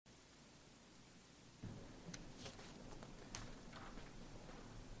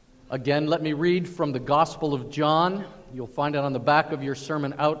Again, let me read from the Gospel of John. You'll find it on the back of your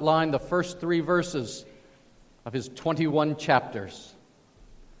sermon outline, the first 3 verses of his 21 chapters.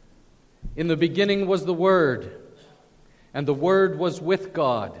 In the beginning was the Word, and the Word was with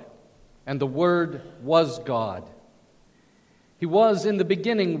God, and the Word was God. He was in the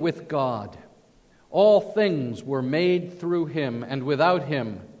beginning with God. All things were made through him, and without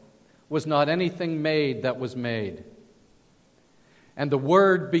him was not anything made that was made. And the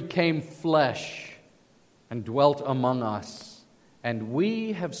Word became flesh and dwelt among us, and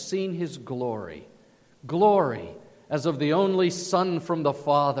we have seen his glory, glory as of the only Son from the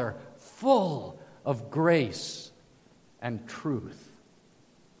Father, full of grace and truth.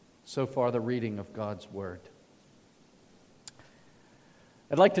 So far, the reading of God's Word.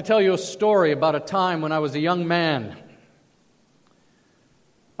 I'd like to tell you a story about a time when I was a young man,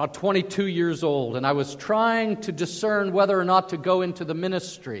 about 22 years old, and I was trying to discern whether or not to go into the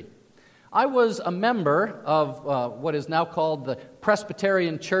ministry. I was a member of what is now called the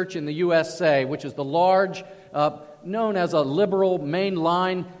Presbyterian Church in the USA, which is the large, known as a liberal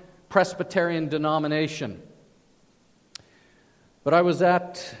mainline Presbyterian denomination. But I was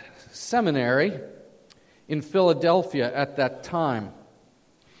at seminary in Philadelphia at that time.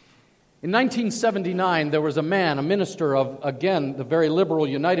 In 1979, there was a man, a minister of, again, the very liberal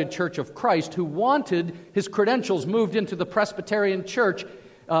United Church of Christ, who wanted his credentials moved into the Presbyterian Church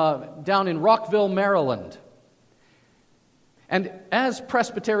down in Rockville, Maryland. And as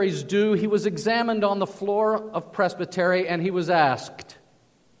presbyteries do, he was examined on the floor of presbytery, and he was asked,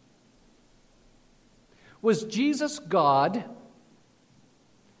 "Was Jesus God?"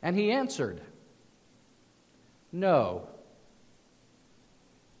 And he answered, "No."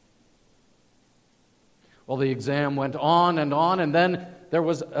 Well, the exam went on, and then there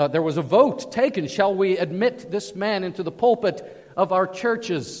was a vote taken. Shall we admit this man into the pulpit of our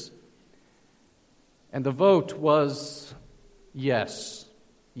churches? And the vote was yes.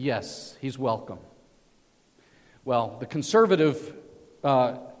 Yes, he's welcome. Well, the conservative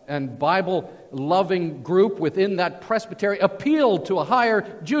and Bible-loving group within that presbytery appealed to a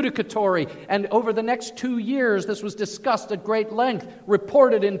higher judicatory, and over the next 2 years, this was discussed at great length,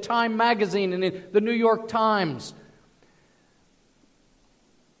 reported in Time magazine and in the New York Times.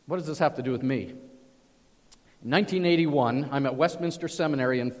 What does this have to do with me? In 1981, I'm at Westminster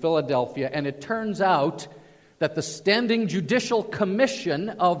Seminary in Philadelphia, and it turns out that the Standing Judicial Commission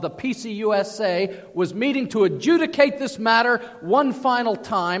of the PCUSA was meeting to adjudicate this matter one final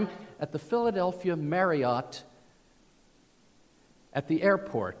time at the Philadelphia Marriott at the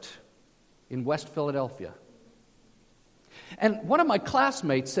airport in West Philadelphia. And one of my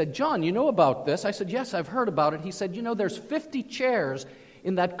classmates said, "John, you know about this?" I said, "Yes, I've heard about it." He said, "You know, there's 50 chairs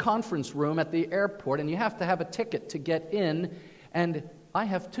in that conference room at the airport, and you have to have a ticket to get in, and I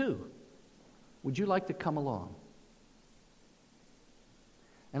have 2. Would you like to come along?"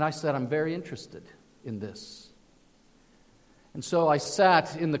 And I said, "I'm very interested in this." And so I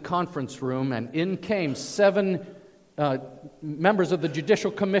sat in the conference room, and in came 7 members of the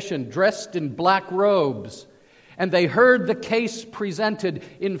Judicial Commission dressed in black robes. And they heard the case presented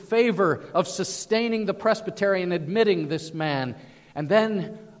in favor of sustaining the presbytery and admitting this man. And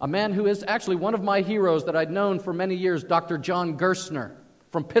then a man who is actually one of my heroes that I'd known for many years, Dr. John Gerstner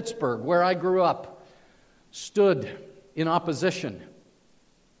from Pittsburgh, where I grew up, stood in opposition.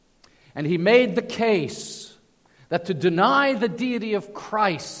 And he made the case that to deny the deity of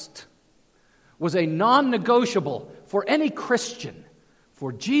Christ was a non-negotiable for any Christian,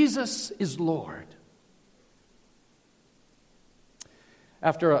 for Jesus is Lord.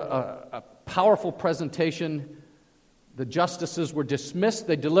 After a powerful presentation, the justices were dismissed.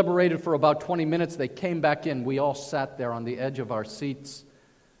 They deliberated for about 20 minutes. They came back in. We all sat there on the edge of our seats,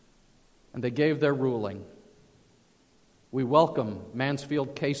 and they gave their ruling. We welcome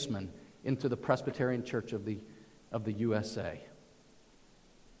Mansfield Caseman into the Presbyterian Church of the USA.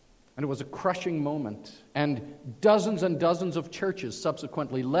 And it was a crushing moment, and dozens of churches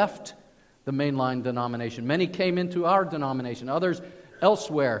subsequently left the mainline denomination. Many came into our denomination, others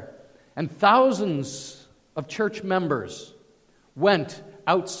elsewhere, and thousands of church members went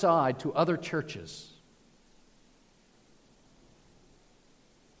outside to other churches.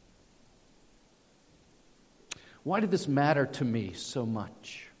 Why did this matter to me so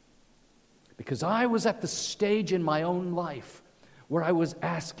much? Because I was at the stage in my own life where I was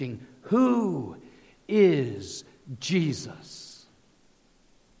asking, who is Jesus?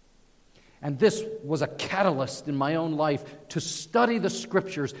 And this was a catalyst in my own life to study the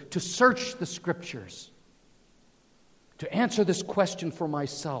Scriptures, to search the Scriptures, to answer this question for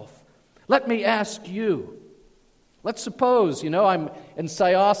myself. Let me ask you, Let's suppose, I'm in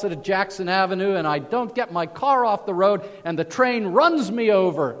Syosset at Jackson Avenue and I don't get my car off the road and the train runs me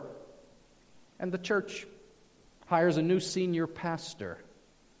over. And the church hires a new senior pastor.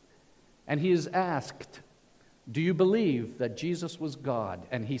 And he is asked, do you believe that Jesus was God?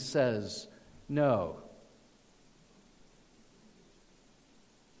 And he says, no.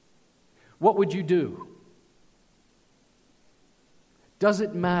 What would you do? Does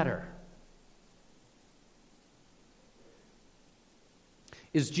it matter?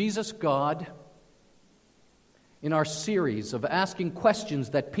 Is Jesus God? In our series of asking questions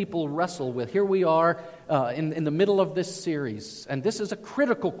that people wrestle with, here we are in the middle of this series, and this is a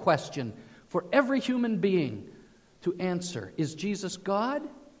critical question for every human being to answer. Is Jesus God?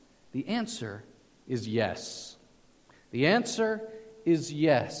 The answer is yes. The answer is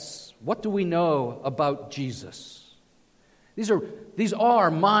yes. What do we know about Jesus? These are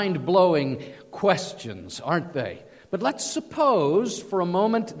mind-blowing questions, aren't they? But let's suppose for a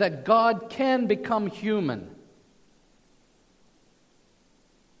moment that God can become human.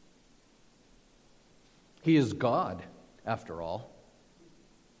 He is God, after all.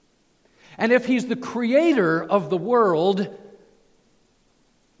 And if He's the creator of the world,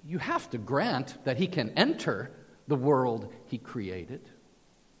 you have to grant that He can enter the world He created.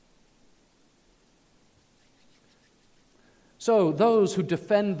 So those who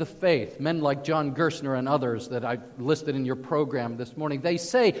defend the faith, men like John Gerstner and others that I've listed in your program this morning, they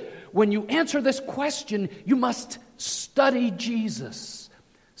say, when you answer this question, you must study Jesus.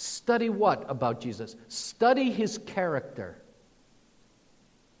 Study what about Jesus? Study His character.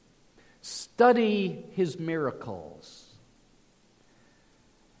 Study His miracles.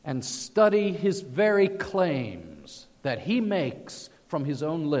 And study His very claims that He makes from His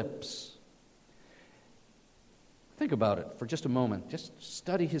own lips. Think about it for just a moment. Just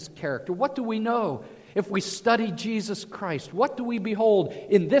study His character. What do we know if we study Jesus Christ? What do we behold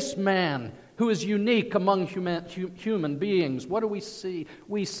in this man who is unique among human beings? What do we see?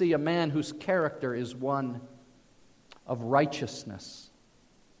 We see a man whose character is one of righteousness,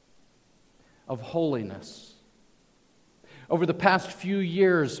 of holiness. Over the past few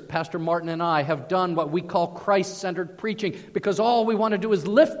years, Pastor Martin and I have done what we call Christ-centered preaching because all we want to do is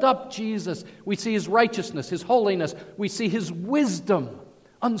lift up Jesus. We see His righteousness, His holiness. We see His wisdom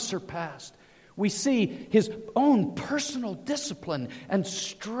unsurpassed. We see His own personal discipline and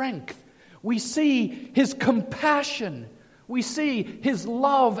strength. We see His compassion. We see His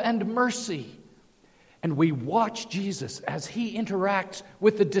love and mercy. And we watch Jesus as He interacts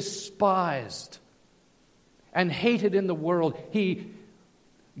with the despised and hated in the world. He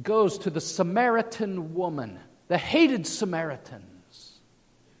goes to the Samaritan woman, the hated Samaritans,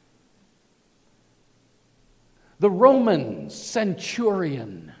 the Roman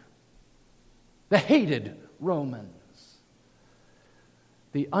centurion, the hated Romans,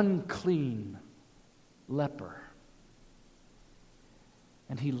 the unclean leper.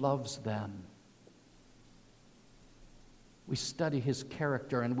 And He loves them. We study His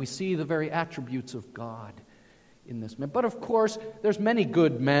character and we see the very attributes of God in this man. But of course, there's many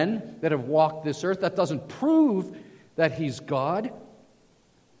good men that have walked this earth. That doesn't prove that He's God.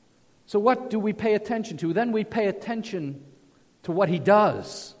 So what do we pay attention to? Then we pay attention to what He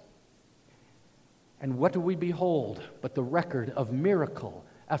does. And what do we behold but the record of miracle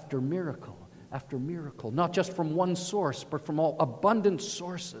after miracle after miracle, not just from one source, but from all abundant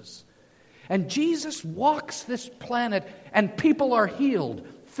sources. And Jesus walks this planet, and people are healed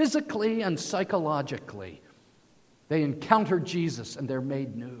physically and psychologically. They encounter Jesus, and they're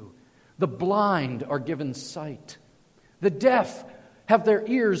made new. The blind are given sight. The deaf have their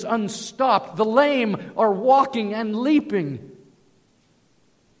ears unstopped. The lame are walking and leaping.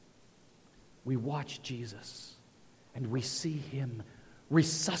 We watch Jesus, and we see Him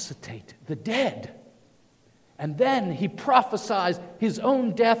resuscitate the dead. And then He prophesies His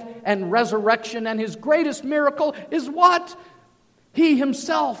own death and resurrection, and His greatest miracle is what? He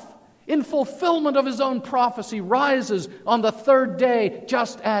Himself, in fulfillment of His own prophecy, rises on the third day,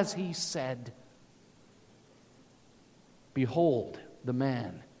 just as He said. Behold the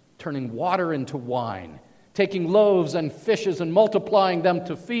man turning water into wine, taking loaves and fishes and multiplying them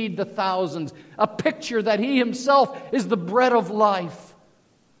to feed the thousands, a picture that He Himself is the bread of life.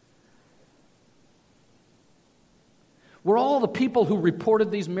 Were all the people who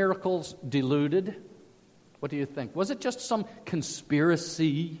reported these miracles deluded? What do you think? Was it just some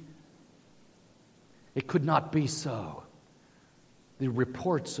conspiracy? It could not be so. The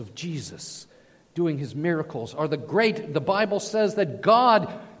reports of Jesus doing His miracles are the great. The Bible says that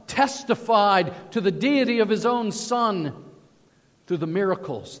God testified to the deity of His own Son through the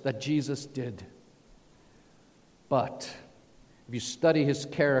miracles that Jesus did. But if you study his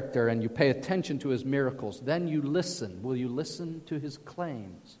character and you pay attention to his miracles, then you listen. Will you listen to his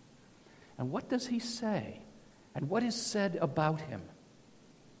claims? And what does he say? And what is said about him?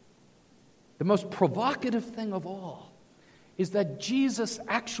 The most provocative thing of all is that Jesus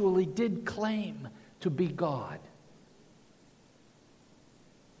actually did claim to be God.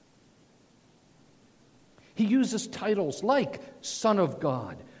 He uses titles like Son of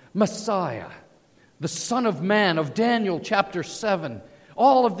God, Messiah, the Son of Man of Daniel chapter 7.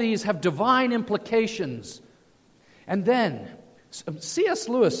 All of these have divine implications. And then C.S.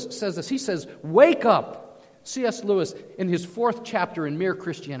 Lewis says this. He says, wake up. C.S. Lewis, in his 4th chapter in Mere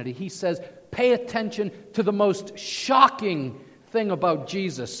Christianity, he says, pay attention to the most shocking thing about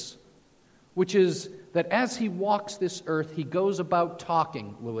Jesus, which is that as he walks this earth, he goes about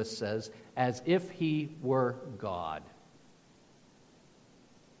talking, Lewis says, as if he were God.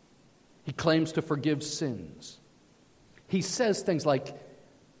 He claims to forgive sins. He says things like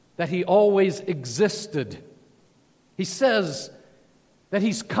that he always existed. He says that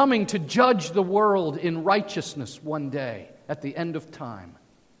he's coming to judge the world in righteousness one day at the end of time.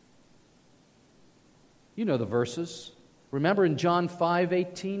 You know the verses. Remember in John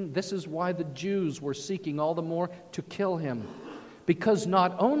 5:18, this is why the Jews were seeking all the more to kill him. Because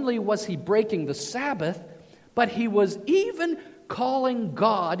not only was he breaking the Sabbath, but he was even calling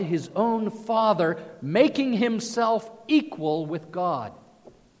God his own Father, making himself equal with God.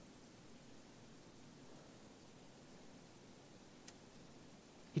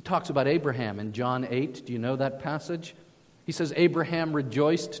 He talks about Abraham in John 8. Do you know that passage? He says, Abraham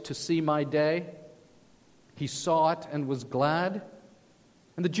rejoiced to see my day. He saw it and was glad.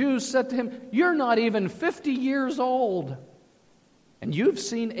 And the Jews said to him, you're not even 50 years old, and you've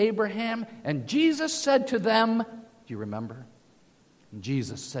seen Abraham. And Jesus said to them, do you remember? And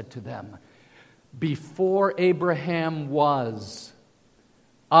Jesus said to them, before Abraham was,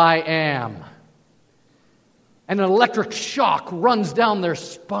 I am. And an electric shock runs down their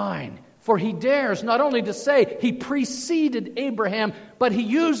spine. For he dares not only to say he preceded Abraham, but he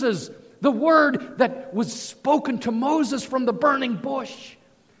uses the word that was spoken to Moses from the burning bush.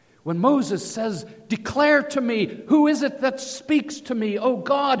 When Moses says, declare to me, who is it that speaks to me, O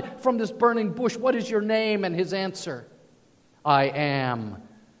God, from this burning bush? What is your name? And his answer, I am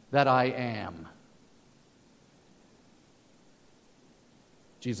that I am.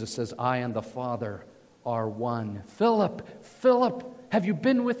 Jesus says, I and the Father are one. Philip, Philip, have you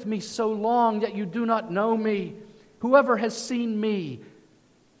been with me so long yet you do not know me? Whoever has seen me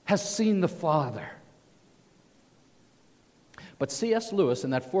has seen the Father. But C.S. Lewis,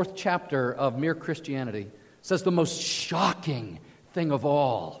 in that 4th chapter of Mere Christianity, says the most shocking thing of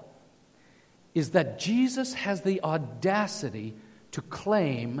all is that Jesus has the audacity to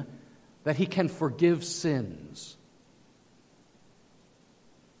claim that he can forgive sins.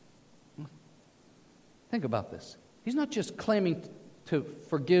 Think about this. He's not just claiming to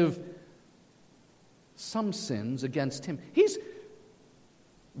forgive some sins against him. He's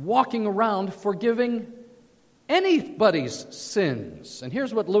walking around forgiving anybody's sins. And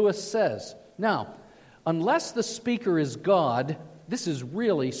here's what Lewis says. Now, unless the speaker is God, this is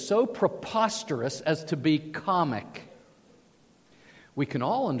really so preposterous as to be comic. We can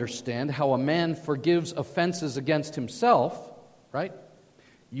all understand how a man forgives offenses against himself, right?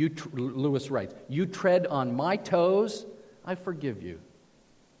 Lewis writes, you tread on my toes, I forgive you.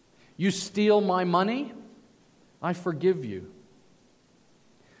 You steal my money, I forgive you.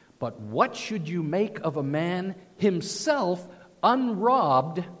 But what should you make of a man himself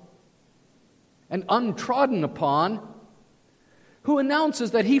unrobbed and untrodden upon, who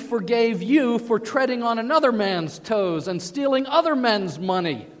announces that he forgave you for treading on another man's toes and stealing other men's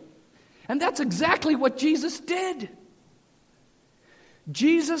money? And that's exactly what Jesus did.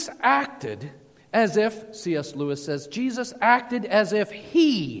 Jesus acted as if, C.S. Lewis says, Jesus acted as if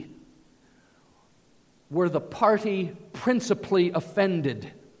he were the party principally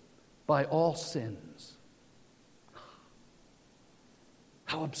offended by all sins.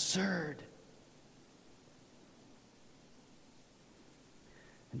 How absurd.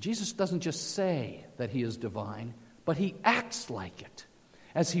 And Jesus doesn't just say that he is divine, but he acts like it.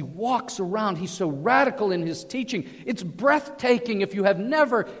 As he walks around, he's so radical in his teaching. It's breathtaking if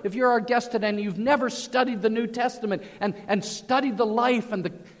you're our guest today and you've never studied the New Testament and studied the life and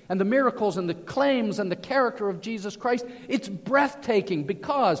the miracles and the claims and the character of Jesus Christ. It's breathtaking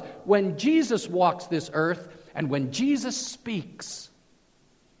because when Jesus walks this earth and when Jesus speaks,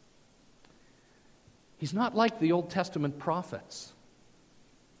 he's not like the Old Testament prophets.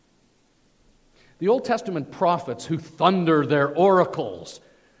 The Old Testament prophets who thunder their oracles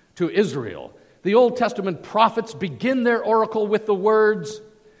to Israel, The Old Testament prophets begin their oracle with the words,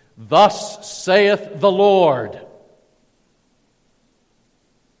 "Thus saith the Lord."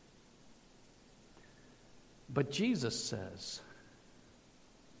 But Jesus says,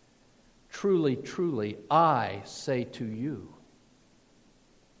 "Truly, truly, I say to you,"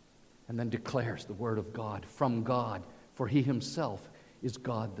 and then declares the word of God from God, for he himself is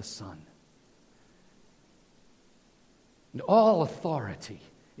God the Son. And all authority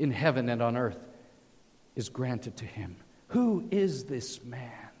in heaven and on earth is granted to him. Who is this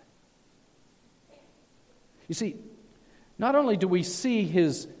man? You see, not only do we see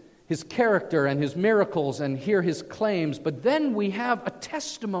his character and his miracles and hear his claims, but then we have a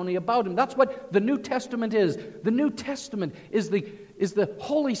testimony about him. That's what the New Testament is. The New Testament is the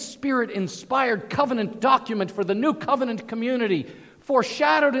Holy Spirit-inspired covenant document for the New Covenant community,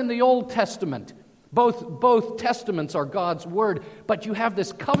 foreshadowed in the Old Testament. Both testaments are God's Word, but you have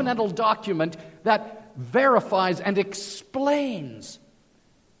this covenantal document that verifies and explains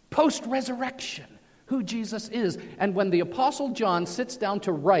post-resurrection who Jesus is. And when the Apostle John sits down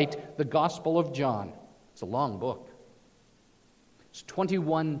to write the Gospel of John, it's a long book. It's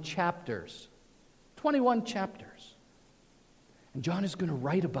 21 chapters. 21 chapters. And John is going to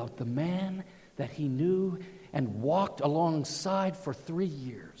write about the man that he knew and walked alongside for 3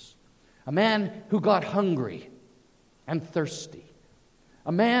 years. A man who got hungry and thirsty.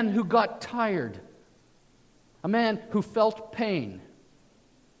 A man who got tired. A man who felt pain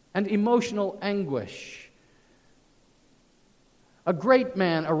and emotional anguish. A great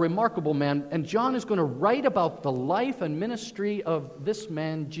man, a remarkable man. And John is going to write about the life and ministry of this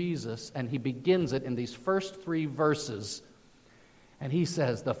man, Jesus. And he begins it in these first 3 verses. And he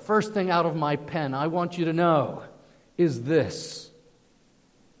says, the first thing out of my pen I want you to know is this.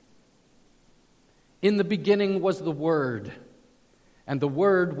 In the beginning was the Word, and the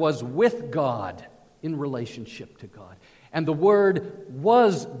Word was with God, in relationship to God. And the Word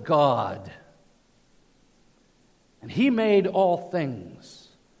was God. And He made all things.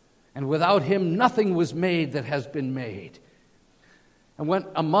 And without Him nothing was made that has been made. And when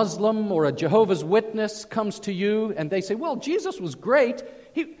a Muslim or a Jehovah's Witness comes to you and they say, well, Jesus was great.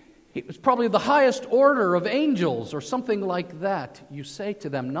 He was probably the highest order of angels or something like that. You say to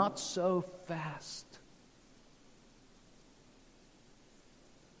them, not so fast.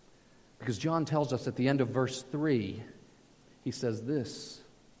 Because John tells us at the end of verse 3, he says this.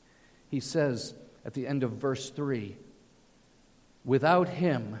 He says at the end of verse 3, without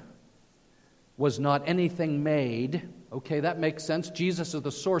Him was not anything made. Okay, that makes sense. Jesus is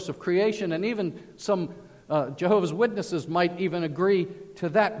the source of creation, and even some Jehovah's Witnesses might even agree to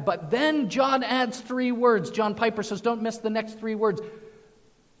that. But then John adds 3 words. John Piper says, don't miss the next 3 words.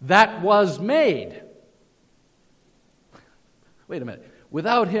 That was made. Wait a minute.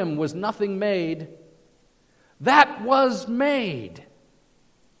 Without Him was nothing made. That was made.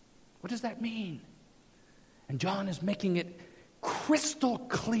 What does that mean? And John is making it crystal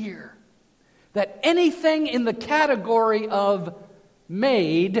clear that anything in the category of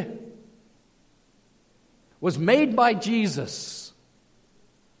made was made by Jesus.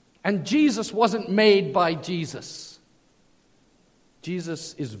 And Jesus wasn't made by Jesus.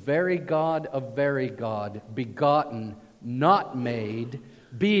 Jesus is very God of very God, begotten, not made,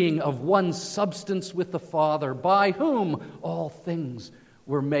 being of one substance with the Father, by whom all things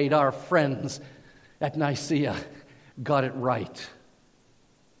were made. Our friends at Nicaea got it right.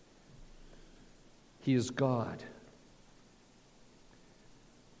 He is God.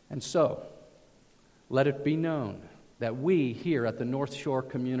 And so, let it be known that we here at the North Shore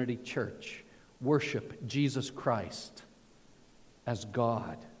Community Church worship Jesus Christ as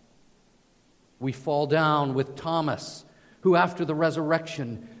God. We fall down with Thomas, who after the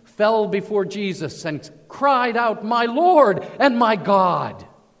resurrection fell before Jesus and cried out, "My Lord and my God."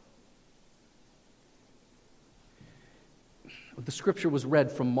 The scripture was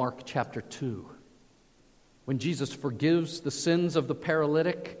read from Mark chapter 2. When Jesus forgives the sins of the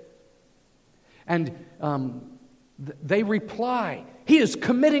paralytic, and they reply, he is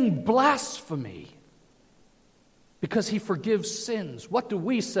committing blasphemy because he forgives sins. What do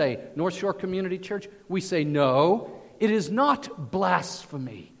we say, North Shore Community Church? We say, no, it is not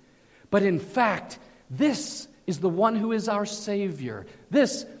blasphemy. But in fact, this is the one who is our Savior.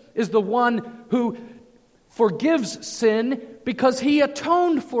 This is the one who forgives sin because He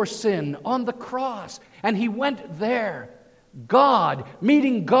atoned for sin on the cross. And He went there, God,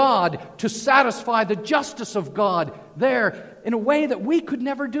 meeting God to satisfy the justice of God there in a way that we could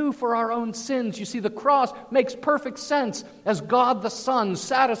never do for our own sins. You see, the cross makes perfect sense as God the Son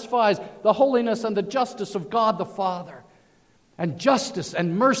satisfies the holiness and the justice of God the Father. And justice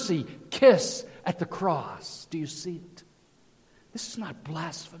and mercy kiss at the cross. Do you see it? This is not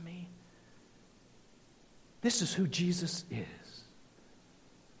blasphemy. This is who Jesus is.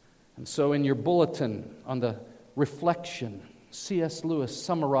 And so in your bulletin on the reflection, C.S. Lewis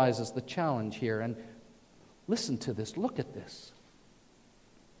summarizes the challenge here. And listen to this. Look at this.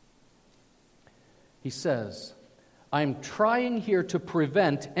 He says, I'm trying here to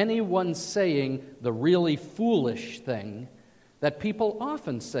prevent anyone saying the really foolish thing that people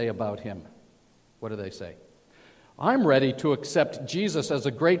often say about him. What do they say? I'm ready to accept Jesus as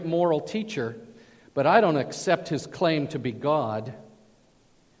a great moral teacher, but I don't accept his claim to be God.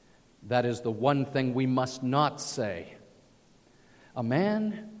 That is the one thing we must not say. A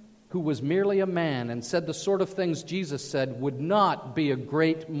man who was merely a man and said the sort of things Jesus said would not be a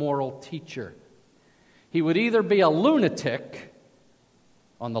great moral teacher. He would either be a lunatic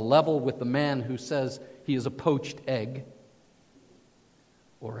on the level with the man who says he is a poached egg,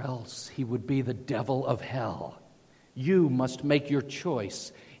 or else he would be the devil of hell. You must make your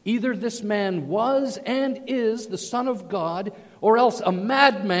choice. Either this man was and is the Son of God, or else a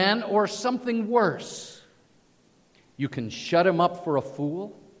madman or something worse. You can shut him up for a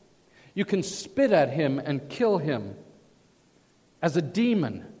fool. You can spit at him and kill him as a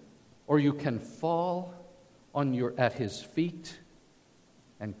demon, or you can fall at his feet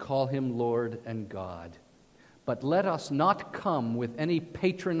and call him Lord and God. But let us not come with any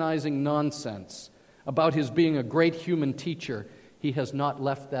patronizing nonsense about his being a great human teacher. He has not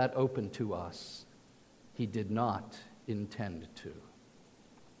left that open to us. He did not intend to.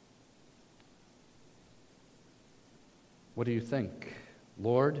 What do you think?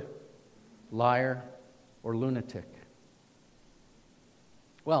 Lord, liar, or lunatic?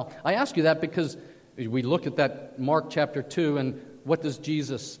 Well, I ask you that because we look at that Mark chapter 2, and what does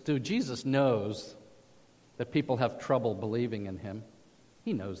Jesus do? Jesus knows that people have trouble believing in him.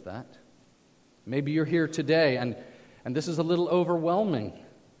 He knows that. Maybe you're here today, and this is a little overwhelming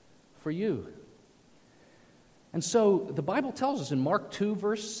for you. And so the Bible tells us in Mark 2,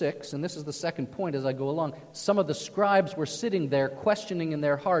 verse 6, and this is the second point as I go along, some of the scribes were sitting there questioning in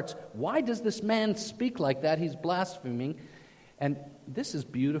their hearts, why does this man speak like that? He's blaspheming. And this is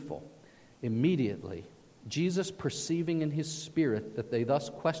beautiful. Immediately, Jesus, perceiving in his spirit that they thus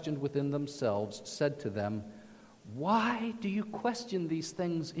questioned within themselves, said to them, why do you question these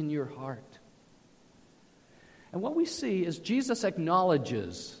things in your heart? And what we see is Jesus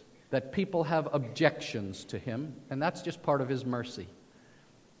acknowledges that people have objections to him, and that's just part of his mercy.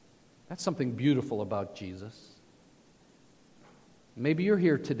 That's something beautiful about Jesus. Maybe you're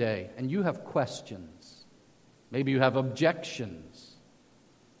here today and you have questions. Maybe you have objections.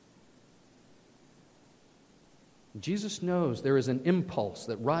 Jesus knows there is an impulse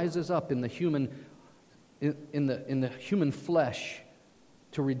that rises up in the human flesh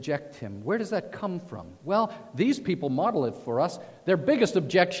to reject him. Where does that come from? Well, these people model it for us. Their biggest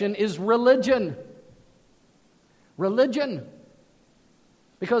objection is religion. Religion.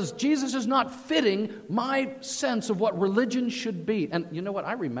 Because Jesus is not fitting my sense of what religion should be. And you know what?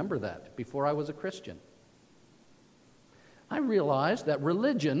 I remember that before I was a Christian. I realized that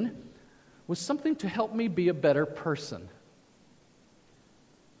religion was something to help me be a better person.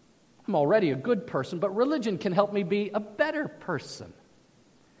 I'm already a good person, but religion can help me be a better person.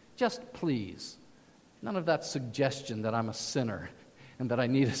 Just please, none of that suggestion that I'm a sinner and that I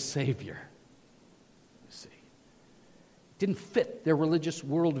need a Savior. You see, it didn't fit their religious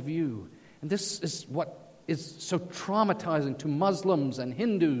worldview. And this is what is so traumatizing to Muslims and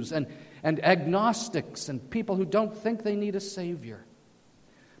Hindus and agnostics and people who don't think they need a Savior.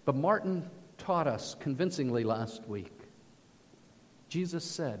 But Martin taught us convincingly last week. Jesus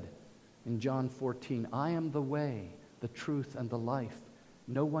said in John 14, I am the way, the truth, and the life.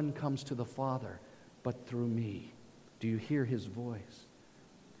 No one comes to the Father but through me. Do you hear his voice?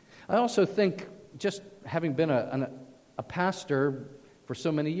 I also think, just having been a pastor for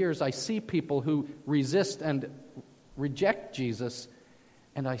so many years, I see people who resist and reject Jesus,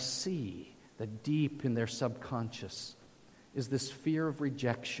 and I see that deep in their subconscious is this fear of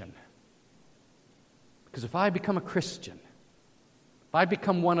rejection. Because if I become a Christian, if I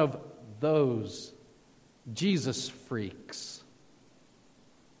become one of those Jesus freaks,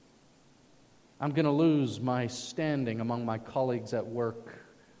 I'm going to lose my standing among my colleagues at work,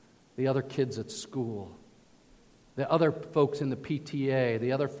 the other kids at school, the other folks in the PTA,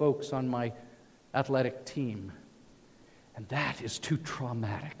 the other folks on my athletic team. And that is too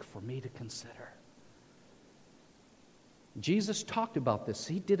traumatic for me to consider. Jesus talked about this.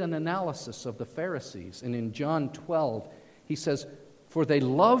 He did an analysis of the Pharisees. And in John 12, he says, for they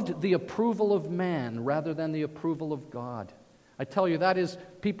loved the approval of man rather than the approval of God. I tell you, that is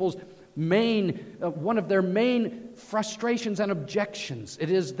people's one of their main frustrations and objections. It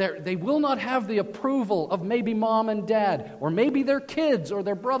is they will not have the approval of maybe mom and dad, or maybe their kids or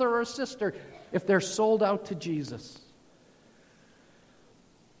their brother or sister, if they're sold out to Jesus.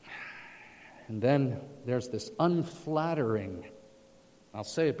 And then there's this unflattering, I'll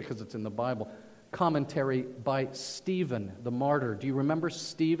say it because it's in the Bible, commentary by Stephen, the martyr. Do you remember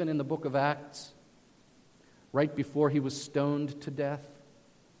Stephen in the book of Acts? Right before he was stoned to death.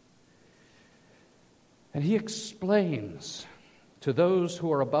 And he explains to those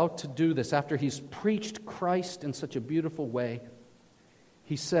who are about to do this, after he's preached Christ in such a beautiful way,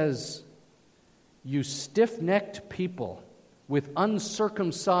 he says, "You stiff-necked people with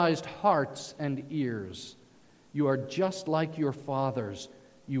uncircumcised hearts and ears, you are just like your fathers.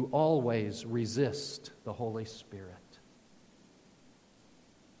 You always resist the Holy Spirit."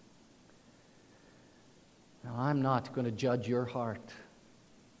 Now, I'm not going to judge your heart.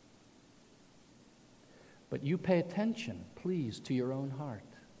 But you pay attention, please, to your own heart.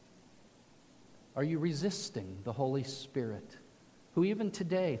 Are you resisting the Holy Spirit, who even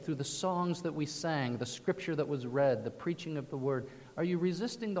today, through the songs that we sang, the scripture that was read, the preaching of the Word, are you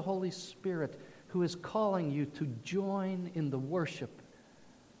resisting the Holy Spirit who is calling you to join in the worship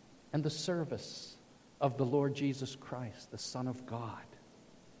and the service of the Lord Jesus Christ, the Son of God?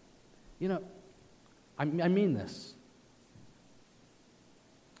 You know, I mean this.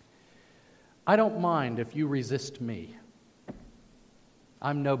 I don't mind if you resist me.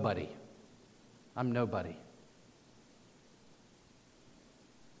 I'm nobody. I'm nobody.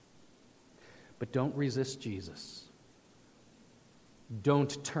 But don't resist Jesus.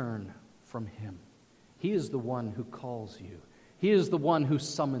 Don't turn from Him. He is the one who calls you. He is the one who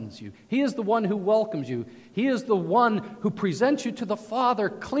summons you. He is the one who welcomes you. He is the one who presents you to the Father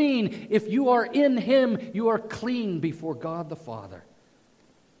clean. If you are in Him, you are clean before God the Father.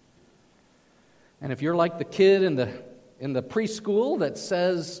 And if you're like the kid in the preschool that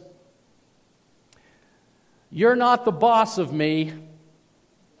says, "You're not the boss of me,"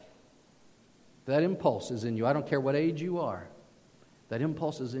 that impulse is in you. I don't care what age you are. That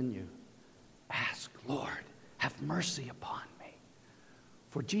impulse is in you. Ask, "Lord, have mercy upon me."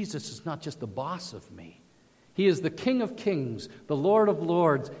 For Jesus is not just the boss of me. He is the King of kings, the Lord of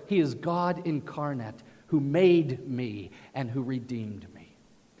lords. He is God incarnate who made me and who redeemed me.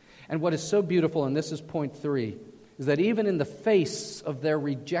 And what is so beautiful, and this is point 3, is that even in the face of their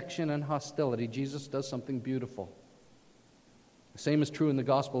rejection and hostility, Jesus does something beautiful. The same is true in the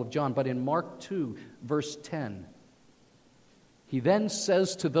Gospel of John, but in Mark 2, verse 10, He then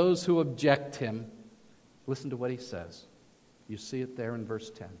says to those who object Him, listen to what He says. You see it there in verse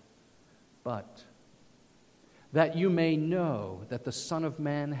 10. "But that you may know that the Son of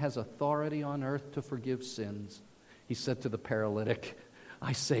Man has authority on earth to forgive sins," He said to the paralytic,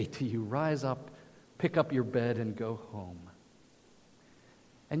 "I say to you, rise up, pick up your bed, and go home."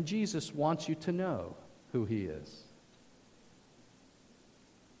 And Jesus wants you to know who He is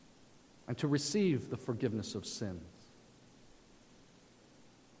and to receive the forgiveness of sins.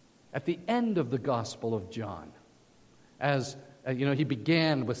 At the end of the Gospel of John, as he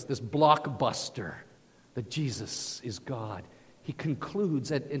began with this blockbuster that Jesus is God, he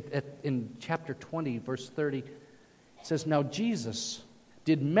concludes in chapter 20, verse 30, it says, "Now Jesus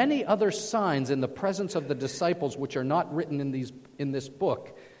did many other signs in the presence of the disciples which are not written in this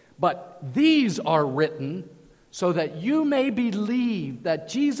book, but these are written so that you may believe that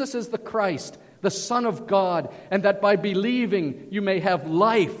Jesus is the Christ, the Son of God, and that by believing you may have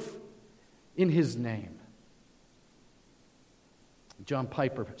life in His name." John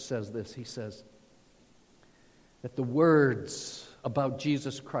Piper says this. He says that the words about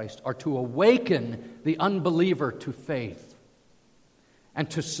Jesus Christ are to awaken the unbeliever to faith and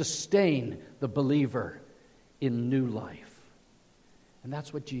to sustain the believer in new life. And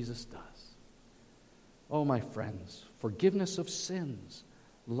that's what Jesus does. Oh, my friends, forgiveness of sins,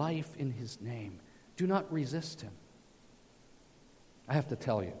 life in His name. Do not resist Him. I have to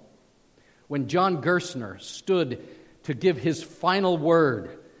tell you, when John Gerstner stood to give his final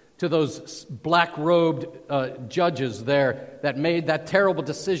word to those black-robed judges there that made that terrible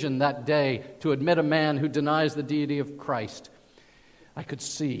decision that day to admit a man who denies the deity of Christ, I could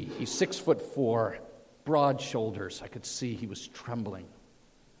see, he's 6'4", broad shoulders. I could see he was trembling.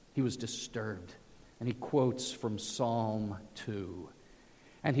 He was disturbed. And he quotes from Psalm 2.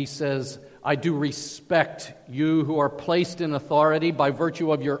 And he says, "I do respect you who are placed in authority. By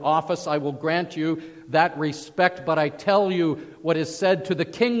virtue of your office, I will grant you that respect. But I tell you what is said to the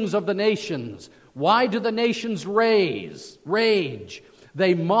kings of the nations. Why do the nations rage?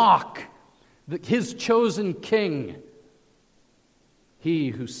 They mock His chosen king. He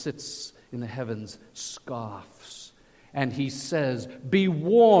who sits in the heavens scoffs, and he says, "Be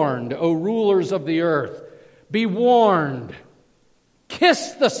warned, O rulers of the earth, be warned.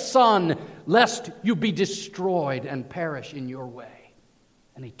 Kiss the Son, lest you be destroyed and perish in your way."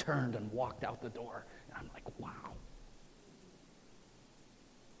 And he turned and walked out the door. And I'm like, wow.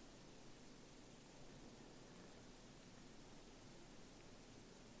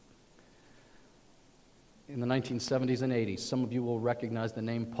 In the 1970s and 80s, some of you will recognize the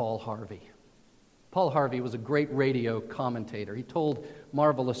name Paul Harvey. Paul Harvey was a great radio commentator. He told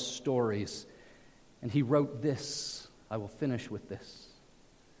marvelous stories, and he wrote this. I will finish with this.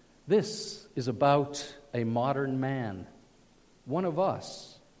 This is about a modern man, one of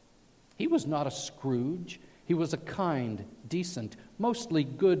us. He was not a Scrooge. He was a kind, decent, mostly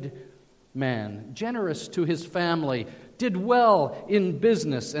good man, generous to his family, did well in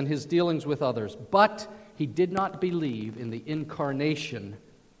business and his dealings with others, but he did not believe in the incarnation,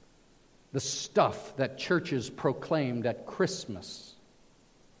 the stuff that churches proclaimed at Christmas.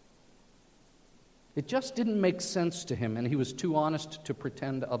 It just didn't make sense to him, and he was too honest to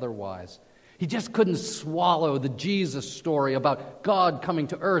pretend otherwise. He just couldn't swallow the Jesus story about God coming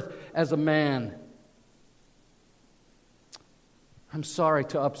to earth as a man. "I'm sorry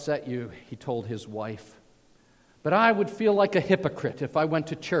to upset you," he told his wife, "but I would feel like a hypocrite if I went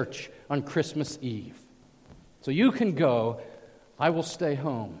to church on Christmas Eve. So you can go. I will stay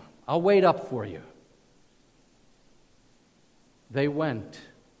home. I'll wait up for you." They went.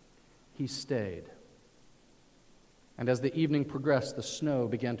 He stayed. And as the evening progressed, the snow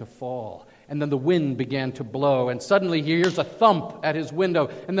began to fall, and then the wind began to blow, and suddenly he hears a thump at his window,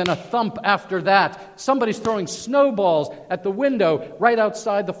 and then a thump after that. Somebody's throwing snowballs at the window right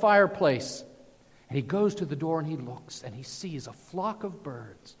outside the fireplace. And he goes to the door and he looks, and he sees a flock of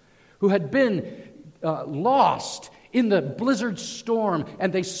birds who had been lost in the blizzard storm,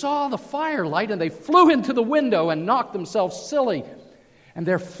 and they saw the firelight, and they flew into the window and knocked themselves silly. And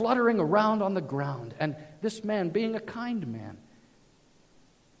they're fluttering around on the ground. And this man, being a kind man,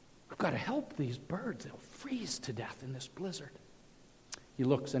 we've got to help these birds. They'll freeze to death in this blizzard. He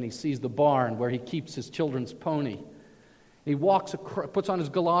looks and he sees the barn where he keeps his children's pony. He walks, puts on his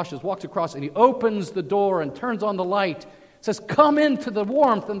galoshes, walks across, and he opens the door and turns on the light. Says, "Come into the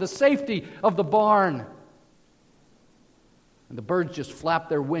warmth and the safety of the barn." And the birds just flap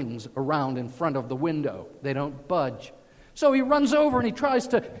their wings around in front of the window. They don't budge. So he runs over and he tries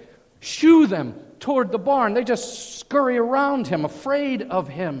to shoo them toward the barn. They just scurry around him, afraid of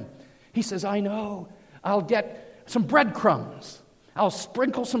him. He says, "I know. I'll get some breadcrumbs. I'll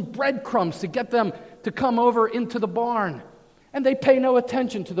sprinkle some breadcrumbs to get them to come over into the barn." And they pay no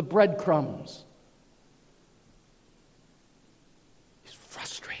attention to the breadcrumbs. He's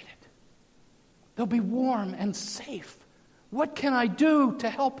frustrated. They'll be warm and safe. What can I do to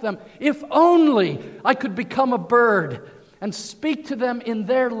help them? If only I could become a bird and speak to them in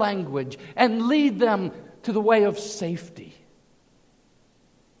their language and lead them to the way of safety.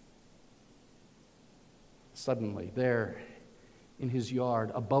 Suddenly, there in his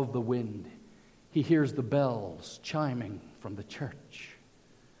yard, above the wind, he hears the bells chiming from the church.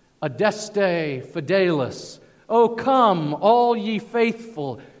 "Adeste Fidelis, O come, all ye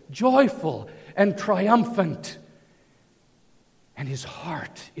faithful, joyful and triumphant." And his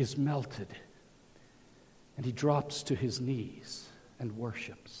heart is melted. And he drops to his knees and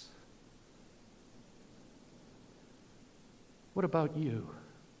worships. What about you?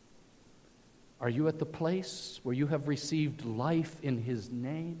 Are you at the place where you have received life in his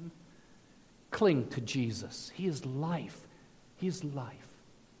name? Cling to Jesus. He is life. He is life.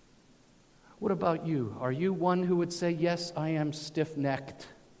 What about you? Are you one who would say, "Yes, I am stiff-necked.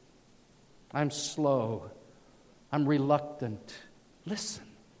 I'm slow. I'm reluctant"? Listen.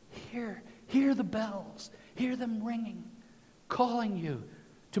 Hear the bells. Hear them ringing, calling you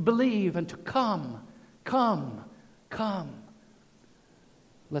to believe and to come, come, come.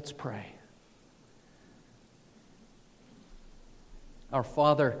 Let's pray. Our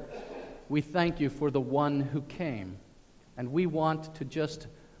Father, we thank you for the one who came, and we want to just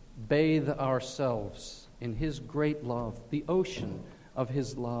bathe ourselves in his great love, the ocean of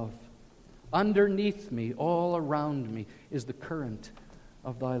his love. Underneath me, all around me, is the current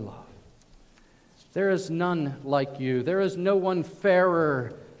of thy love. There is none like you. There is no one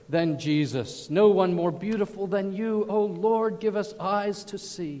fairer than Jesus, no one more beautiful than you. O Lord, give us eyes to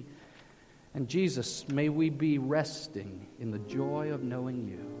see. And Jesus, may we be resting in the joy of knowing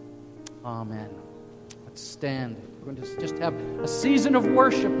you. Amen. Let's stand. We're going to just have a season of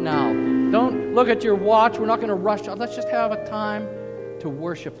worship now. Don't look at your watch. We're not going to rush out. Let's just have a time to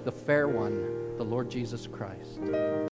worship the fair one, the Lord Jesus Christ.